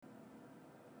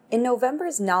In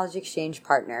November's Knowledge Exchange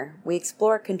Partner, we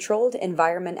explore controlled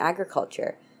environment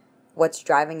agriculture, what's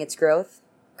driving its growth,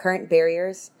 current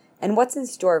barriers, and what's in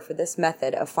store for this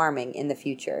method of farming in the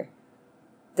future.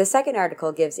 The second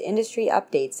article gives industry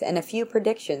updates and a few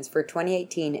predictions for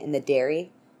 2018 in the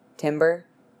dairy, timber,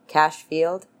 cash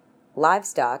field,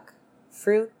 livestock,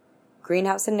 fruit,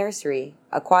 greenhouse and nursery,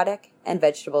 aquatic, and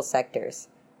vegetable sectors.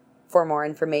 For more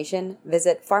information,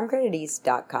 visit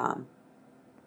farmcrediteast.com.